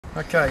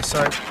Okay,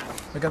 so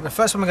the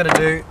first one we're going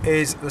to do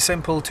is the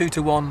simple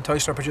 2-to-1 toe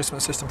strap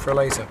adjustment system for a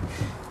laser.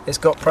 It's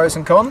got pros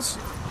and cons,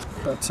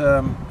 but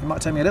it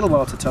might take me a little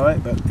while to tie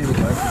it, but here we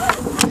go.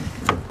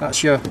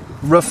 That's your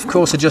rough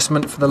coarse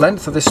adjustment for the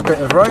length of this bit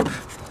of rope.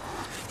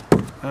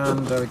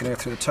 And we're going to go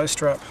through the toe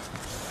strap.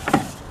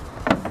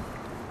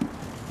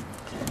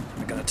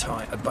 We're going to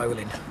tie a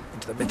bowline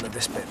into the middle of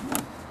this bit.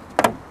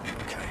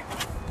 Okay.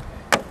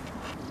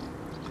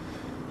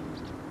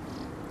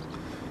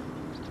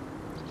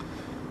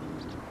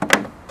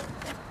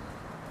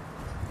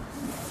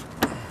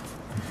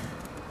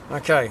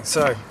 Okay,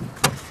 so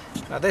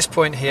at this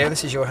point here,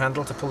 this is your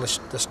handle to pull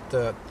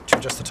to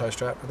adjust the toe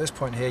strap. At this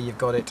point here, you've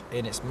got it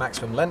in its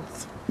maximum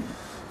length.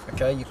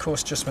 Okay, your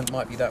coarse adjustment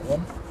might be that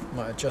one. You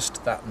might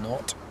adjust that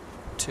knot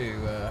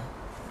to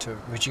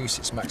reduce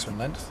its maximum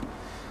length.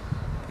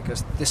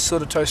 Because this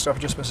sort of toe strap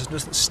adjustment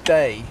doesn't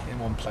stay in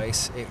one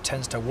place. It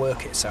tends to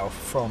work itself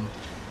from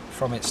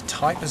its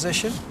tight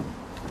position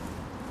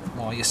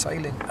while you're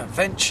sailing.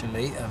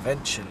 Eventually,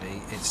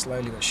 it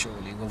slowly but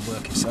surely will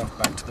work itself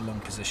back to the long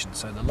position.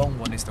 So the long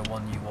one is the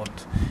one you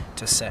want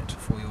to set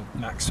for your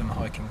maximum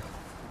hiking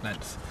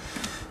length.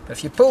 But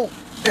if you pull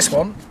this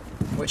one,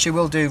 which you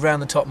will do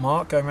round the top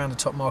mark, going around the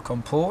top mark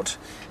on port,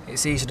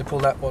 it's easy to pull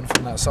that one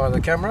from that side of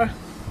the camera.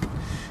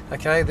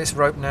 Okay, this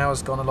rope now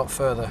has gone a lot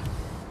further,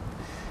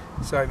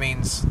 so it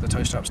means the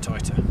toe strap's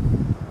tighter.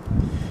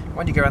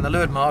 When you go around the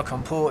leeward mark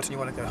on port and you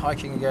want to go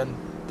hiking again,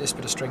 this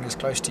bit of string is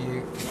close to you,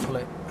 you pull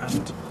it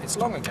and it's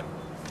long again.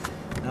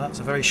 Now that's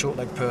a very short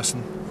leg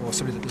person or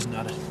somebody that doesn't know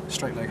how to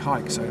straight leg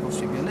hike, so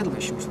obviously it'll be a little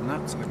bit shorter than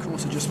that, so the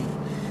course adjustment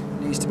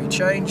needs to be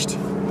changed.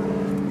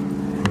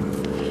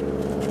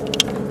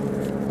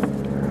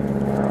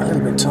 A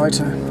little bit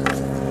tighter.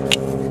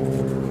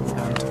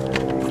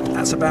 And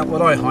that's about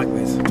what I hike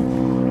with,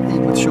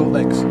 even with short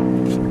legs.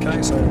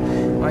 Okay, so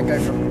I go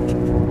from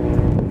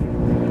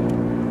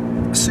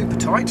super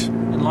tight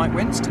in light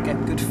winds to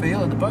get good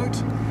feel of the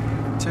boat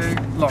to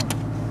long.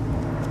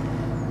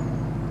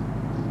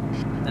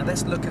 Now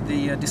let's look at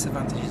the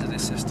disadvantages of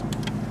this system.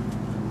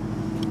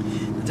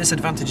 The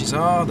disadvantages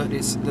are that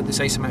it's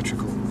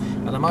asymmetrical.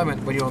 At the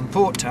moment when you're on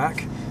port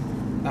tack,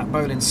 that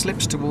bowline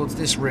slips towards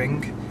this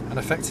ring and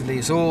effectively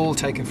is all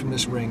taken from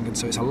this ring, and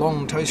so it's a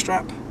long toe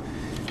strap.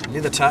 And the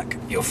other tack,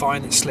 you'll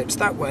find it slips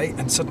that way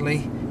and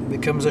suddenly it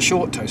becomes a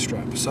short toe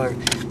strap. So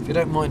if you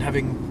don't mind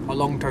having a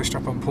long toe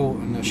strap on port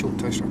and a short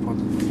toe strap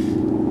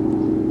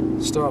on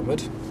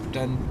starboard,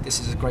 then this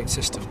is a great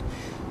system.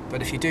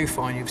 But if you do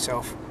find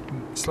yourself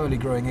slowly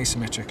growing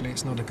asymmetrically,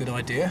 it's not a good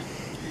idea.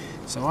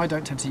 So I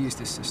don't tend to use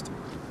this system,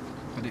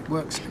 but it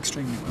works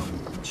extremely well,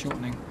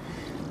 shortening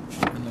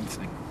and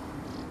lengthening.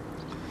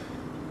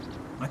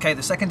 Okay,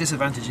 the second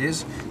disadvantage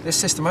is this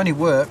system only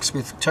works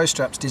with toe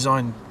straps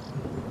designed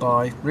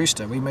by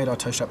Rooster. We made our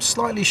toe straps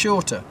slightly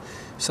shorter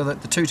so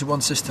that the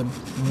 2-to-1 system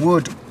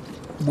would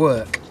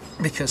work,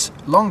 because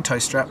long toe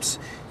straps,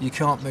 you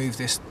can't move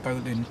this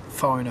bowline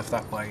far enough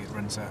that way, it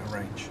runs out of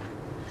range.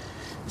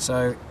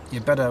 So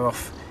you're better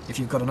off if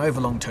you've got an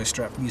overlong toe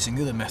strap using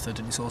the other method,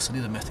 and the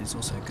other method is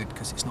also good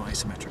because it's not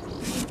asymmetrical.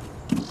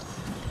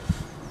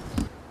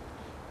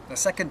 The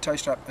second toe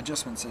strap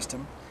adjustment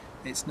system,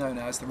 it's known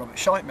as the Robert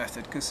Scheidt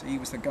method because he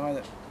was the guy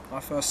that I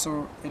first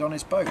saw it on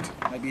his boat.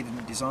 Maybe he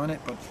didn't design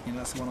it, but you know,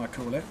 that's the one I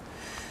call it.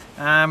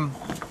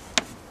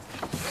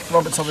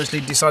 Robert's obviously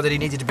decided he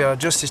needed to be able to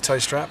adjust his toe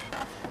strap,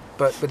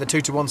 but with the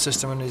 2-to-1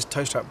 system and his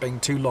toe strap being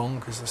too long,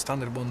 because the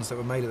standard ones that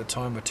were made at the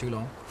time were too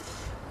long,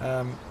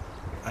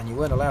 and you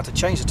weren't allowed to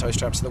change the toe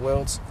straps of the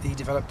worlds, he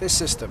developed this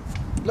system.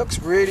 It looks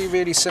really,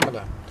 really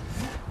similar,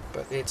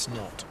 but it's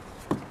not.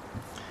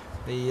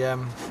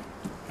 In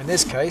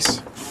this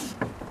case,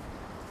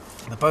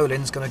 the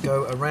bowline's going to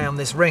go around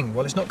this ring.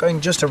 Well, it's not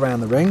going just around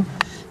the ring,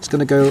 it's going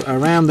to go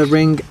around the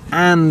ring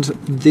and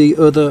the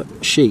other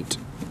sheet.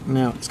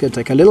 Now, it's going to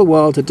take a little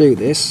while to do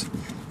this,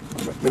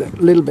 but with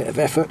a little bit of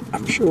effort,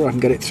 I'm sure I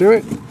can get it through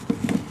it.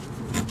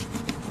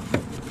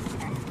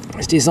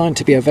 It's designed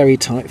to be a very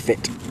tight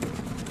fit.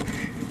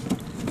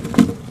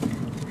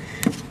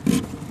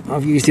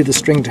 I've used the other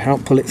string to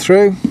help pull it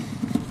through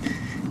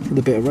with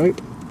a bit of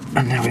rope,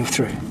 and now we're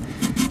through.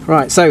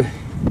 Right, so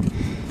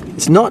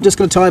it's not just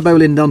going to tie a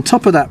bowline on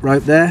top of that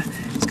rope there,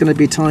 it's going to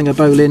be tying a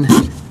bowline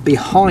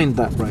behind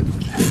that rope.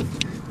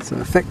 So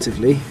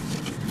effectively,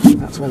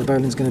 that's where the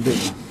bowline's going to be.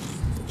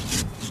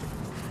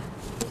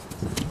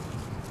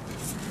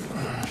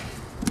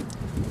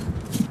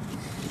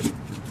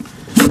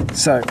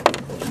 So,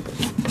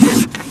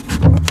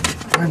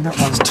 when that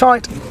one's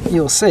tight,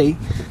 you'll see,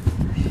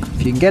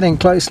 if you can get in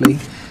closely,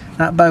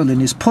 that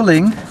bowline is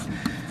pulling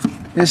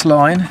this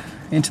line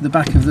into the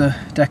back of the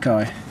deck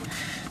eye.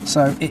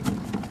 So it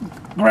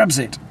grabs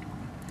it.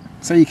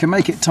 So you can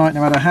make it tight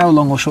no matter how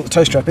long or short the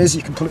toe strap is.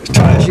 You can pull it as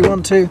tight as you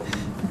want to,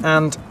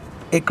 and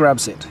it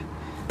grabs it.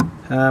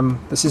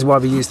 This is why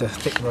we use the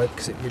thick rope,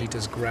 because it really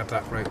does grab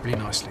that rope really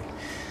nicely.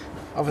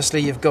 Obviously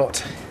you've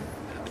got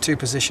two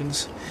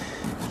positions.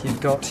 You've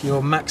got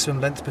your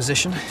maximum length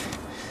position,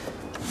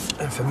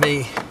 and for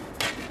me,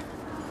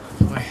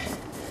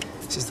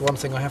 this is the one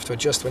thing I have to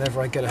adjust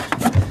whenever I get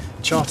a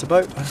charter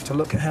boat. I have to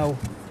look at how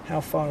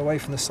far away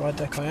from the side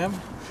deck I am.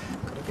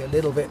 Got to be a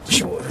little bit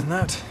shorter than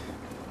that.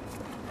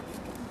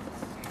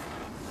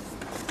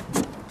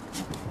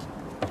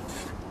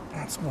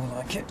 That's more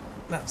like it.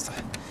 That's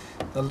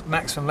the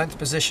maximum length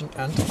position,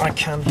 and I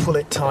can pull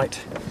it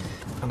tight,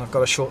 and I've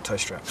got a short toe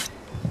strap.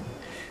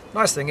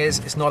 Nice thing is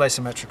it's not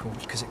asymmetrical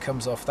because it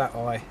comes off that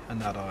eye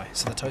and that eye,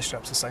 so the toe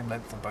strap's the same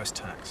length on both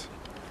tacks.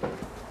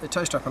 The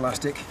toe strap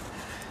elastic,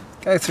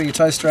 go through your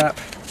toe strap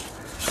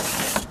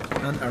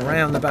and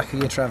around the back of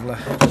your traveller,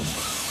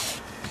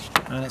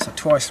 and it's a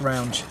twice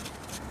round.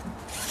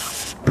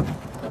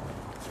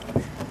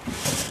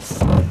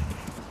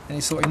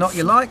 Any sort of knot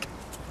you like,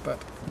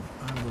 but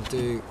I will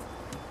do,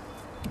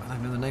 I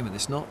don't know the name of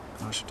this knot,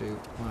 I should do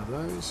one of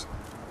those,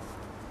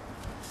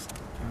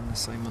 and the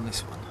same on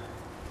this one.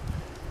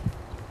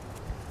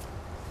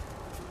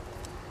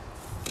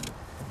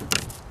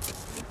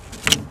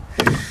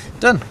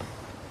 Done.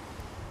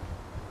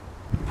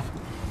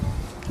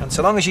 And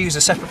so long as you use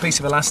a separate piece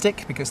of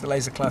elastic, because the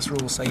laser class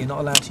rules say you're not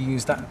allowed to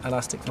use that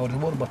elastic for holding a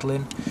water bottle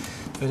in,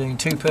 for doing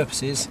two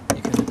purposes,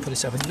 you can put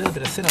yourself a little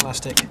bit of thin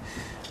elastic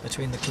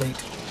between the cleat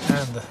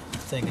and the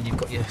thing, and you've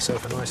got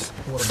yourself a nice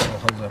water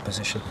bottle holder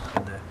position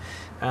in there.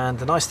 And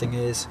the nice thing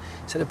is,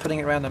 instead of putting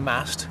it around the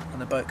mast, when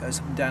the boat goes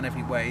up and down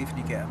every wave, and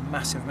you get a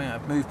massive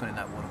amount of movement in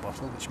that water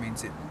bottle, which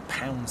means it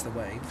pounds the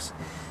waves,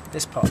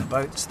 this part of the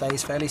boat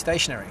stays fairly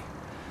stationary.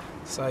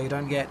 So you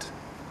don't get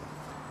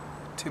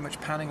too much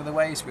pounding of the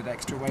waves with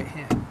extra weight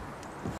here.